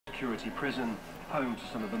security prison, home to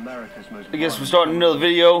some of America's most. I guess we're starting another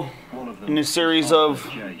video in this series of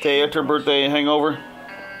day after birthday hangover.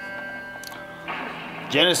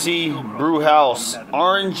 Genesee Brew House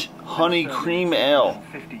Orange Honey Cream Ale.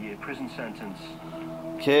 50-year prison sentence.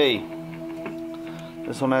 Okay.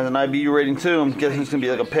 This one has an IBU rating too. I'm guessing it's gonna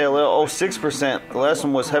be like a pale ale. Oh, 6%. The last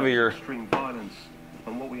one was heavier. Extreme violence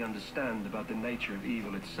and what we understand about the nature of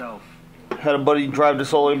evil itself. Had a buddy drive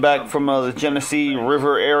this all the way back from the Genesee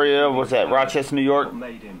River area. What's that? Rochester, New York. What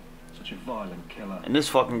made him such a violent killer? And this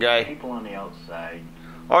fucking guy, People on the outside.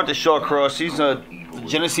 Arthur Shawcross. He's a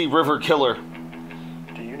Genesee River killer.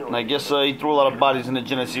 And I guess he threw a lot of bodies in the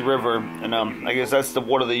Genesee River, and I guess that's the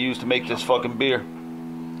water they use to make this fucking beer.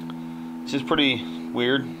 It's just pretty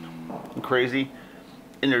weird and crazy.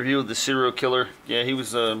 Interview with the serial killer. Yeah, he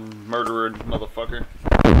was a murderer motherfucker.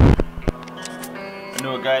 I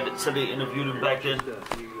knew a guy that said they interviewed him back then.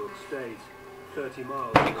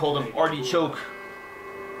 They called him Artichoke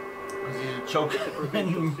because he would choke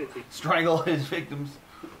and strangle his victims.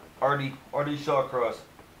 Artie Shawcross,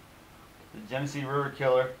 the Genesee River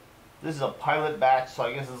killer. This is a pilot batch, so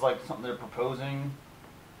I guess it's like something they're proposing.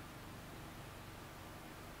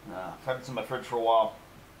 I've had this in my fridge for a while.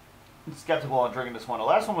 I'm skeptical on drinking this one. The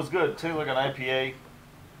last one was good. It tasted like an IPA.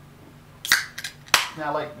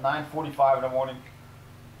 Now like 9:45 in the morning.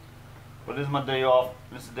 But this is my day off.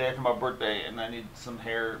 This is the day after my birthday, and I need some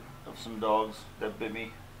hair of some dogs that bit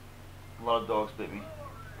me. A lot of dogs bit me.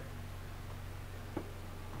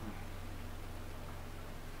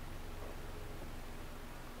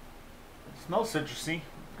 It smells citrusy.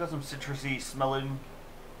 It's got some citrusy smelling.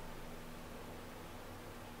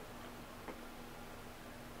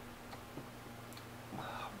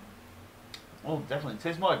 Oh, definitely. It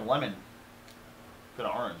tastes more like lemon than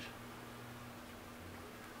orange.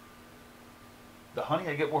 The honey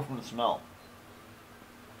I get more from the smell.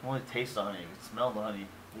 I don't really taste the honey. I can smell the honey.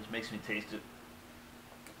 It just makes me taste it.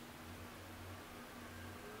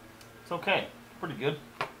 It's okay. It's pretty good.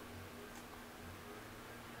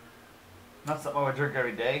 Not something I would drink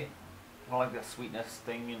every day. I don't like that sweetness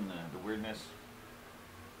thing and the weirdness.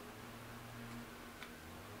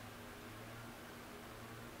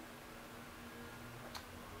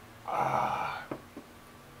 Ah.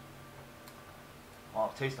 Oh,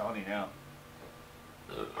 I'll taste the honey now.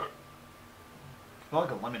 It smells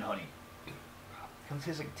like a lemon honey. It kind of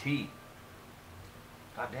tastes like tea.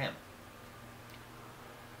 God damn.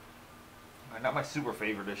 Not my super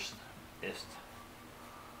favorite-ist.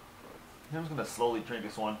 I'm just going to slowly drink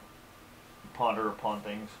this one and ponder upon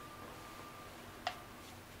things.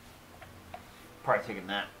 Probably take a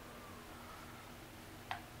nap.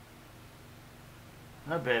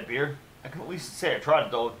 Not a bad beer. I can at least say I tried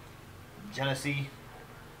it though. Genesee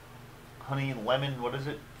honey and lemon. What is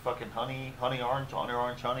it? Fucking honey orange,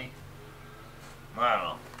 honey. I don't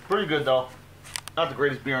know. Pretty good though. Not the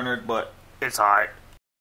greatest beer on earth, but it's alright.